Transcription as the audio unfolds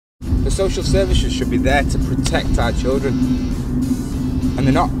The social services should be there to protect our children, and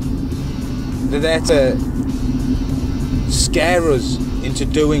they're not. They're there to scare us into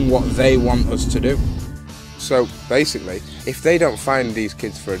doing what they want us to do. So basically, if they don't find these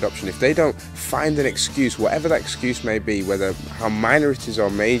kids for adoption, if they don't find an excuse, whatever that excuse may be, whether how minor it is or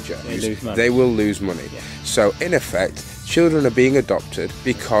major, they will lose money. Yeah. So in effect, children are being adopted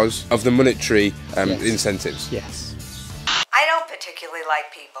because of the monetary incentives. Yes. I don't particularly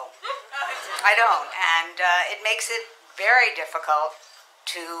like people. I don't, and it makes it very difficult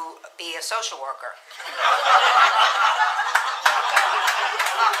to be a social worker.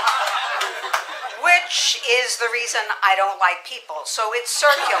 Which is the reason I don't like people, so it's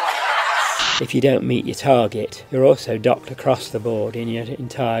circular. If you don't meet your target, you're also docked across the board in your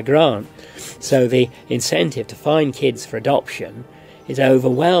entire grant. So the incentive to find kids for adoption is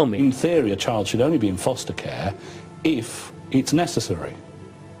overwhelming. In theory, a child should only be in foster care if it's necessary,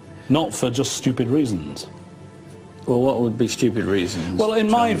 not for just stupid reasons. Well, what would be stupid reasons? Well, in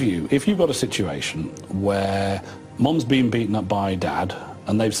my view, if you've got a situation where mum's been beaten up by dad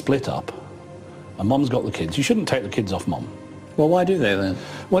and they've split up and mum's got the kids, you shouldn't take the kids off mum. Well, why do they then?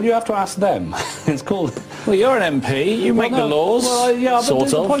 Well, you have to ask them. It's called... Well, you're an MP, you make the laws, yeah, but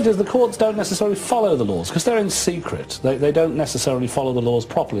the point is the courts don't necessarily follow the laws because they're in secret. They don't necessarily follow the laws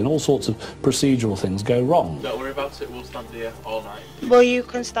properly and all sorts of procedural things go wrong. Don't worry about it, we'll stand here all night. Well, you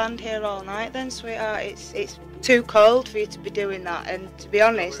can stand here all night then, sweetheart. It's too cold for you to be doing that, and to be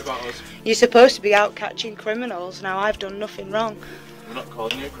honest, you're supposed to be out catching criminals. Now, I've done nothing wrong. We're not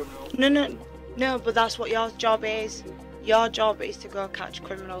calling you a criminal. No, but that's what your job is. Your job is to go catch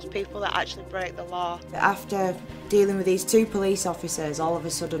criminals, people that actually break the law. After dealing with these 2 police officers, all of a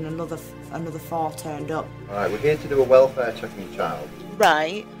sudden another 4 turned up. Right, we're here to do a welfare check on your child.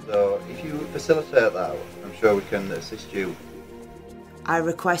 Right. So if you facilitate that, I'm sure we can assist you. I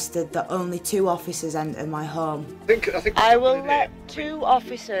requested that only 2 officers enter my home. I will let 2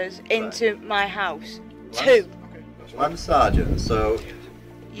 officers into my house. 2. I'm the sergeant, so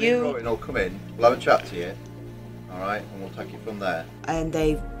me and Rowan will come in, we'll have a chat to you. Alright, and we'll take it from there. And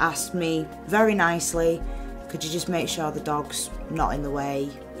they asked me very nicely, could you just make sure the dog's not in the way,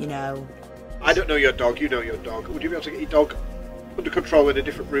 you know. I don't know your dog, you know your dog. Would you be able to get your dog under control in a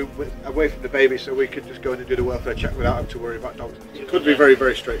different room away from the baby so we could just go in and do the welfare check without having to worry about dogs? It could be very,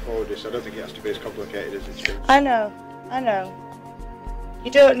 very straightforward, this. I don't think it has to be as complicated as it seems. I know.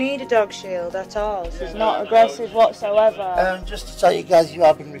 You don't need a dog shield at all. It's not aggressive whatsoever. Just to tell you guys, you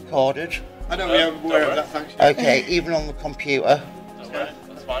have been recorded. I know, we are aware of that, thanks. Okay, even on the computer.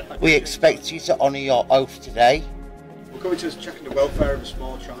 That's fine. We expect you to honour your oath today. We're coming to checking the welfare of a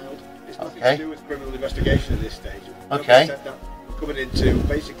small child. It's nothing to do with criminal investigation at this stage. Okay. We're coming in to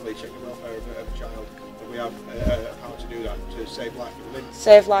basically check the welfare of a child, and we have power to do that, to save life and limb.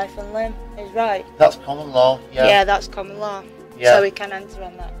 Save life and limb is right. That's common law, yeah. Yeah, that's common law. Yeah. So we can enter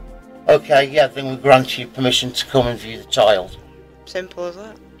on that. Okay, yeah, then we grant you permission to come and view the child. Simple as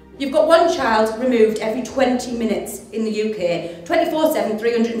that. You've got 1 child removed every 20 minutes in the UK, 24/7,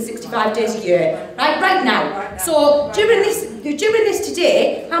 365 days a year, right now. So during this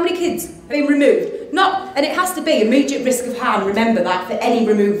today, how many kids have been removed? And it has to be immediate risk of harm. Remember that for any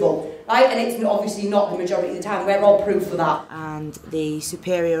removal, right? And it's obviously not the majority of the time. We're all proof for that. And the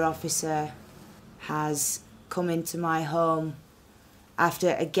superior officer has come into my home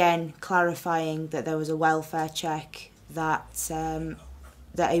after again clarifying that there was a welfare check, that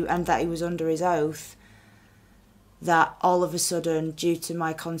he was under his oath, that all of a sudden, due to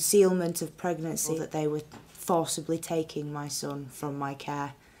my concealment of pregnancy, that they were forcibly taking my son from my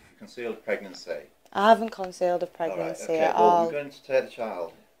care. Concealed pregnancy? I haven't concealed a pregnancy at well, all. We're going to take the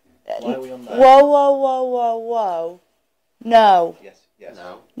child. Why are we on that? Whoa. No. Yes.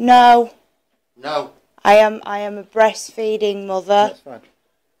 No. I am a breastfeeding mother. That's fine.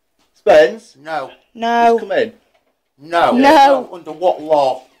 Spence? No. Just come in. No. Under what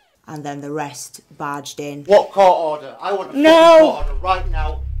law? And then the rest barged in. What court order? I want a court order right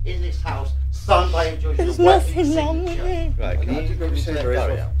now in this house. Stand by and judge. There's nothing wrong with it. Right, can you say there is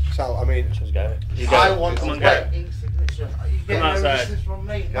one? Sal, I mean... Just go. I want Come on, a go. signature. You get no resistance from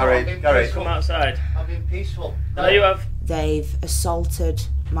me. Gary, come outside. I've been peaceful. No, you have. They've assaulted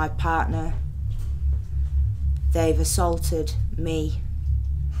my partner. They've assaulted me.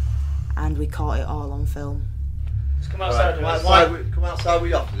 And we caught it all on film. Just come outside. Come outside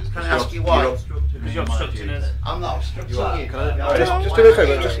with the officers. Can I ask you why? Because you're obstructing us. I'm not obstructing you. Just do me a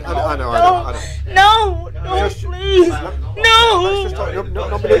favour. I know. No, please. No. Let's just talk.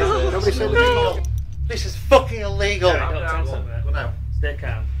 Nobody say anything. This is fucking illegal. Go now. Stay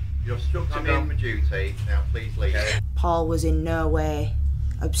calm. You're obstructing me in my duty. Now, please leave. Paul was in no way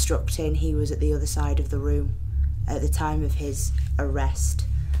obstructing. He was at the other side of the room at the time of his arrest.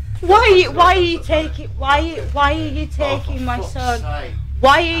 Why are you taking my son?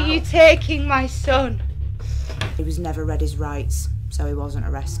 Why are you taking my son? He was never read his rights, so he wasn't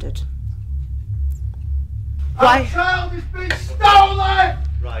arrested. Why? Our child has been stolen!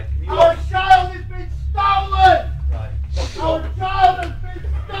 Right. Our child has been stolen! Right. Our child has been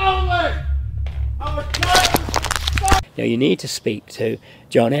stolen! Our child has been stolen! Now you need to speak to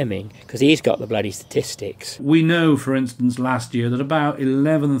John Emming, because he's got the bloody statistics. We know, for instance, last year that about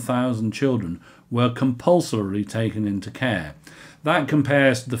 11,000 children were compulsorily taken into care. That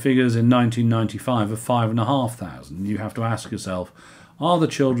compares to the figures in 1995 of 5,500. You have to ask yourself, are the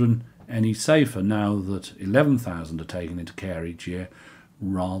children any safer now that 11,000 are taken into care each year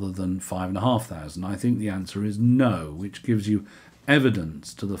rather than 5,500? I think the answer is no, which gives you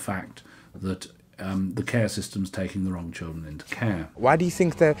evidence to the fact that the care system's taking the wrong children into care. Why do you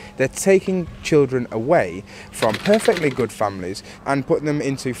think they're taking children away from perfectly good families and putting them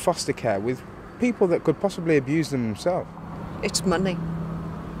into foster care with people that could possibly abuse them themselves? It's money.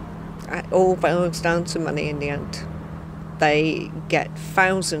 It all boils down to money in the end. They get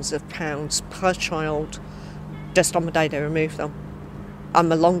thousands of pounds per child just on the day they remove them.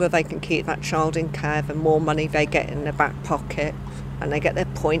 And the longer they can keep that child in care, the more money they get in their back pocket, and they get their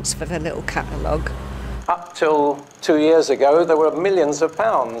points for their little catalogue. Up till 2 years ago, there were millions of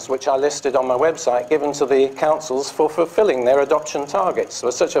pounds, which I listed on my website, given to the councils for fulfilling their adoption targets. There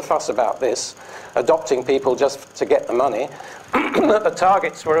was such a fuss about this, adopting people just to get the money, that the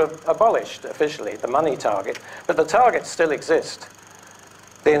targets were abolished officially, the money target, but the targets still exist.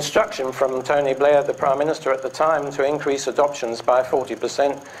 The instruction from Tony Blair, the Prime Minister at the time, to increase adoptions by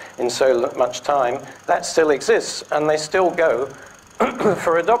 40% in so much time, that still exists, and they still go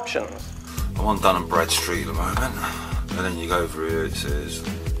for adoptions. I'm on Dun & Bradstreet at the moment, and then you go over here, it says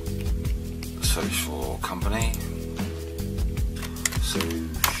social company, social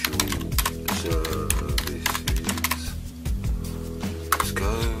services, let's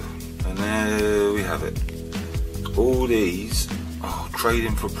go, and there we have it. All these are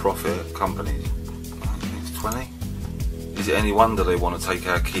trading for profit companies. It's 20. Is it any wonder they want to take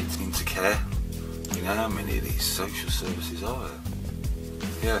our kids into care? You know how many of these social services are there?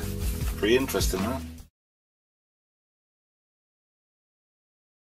 Yeah. Pretty interesting, huh?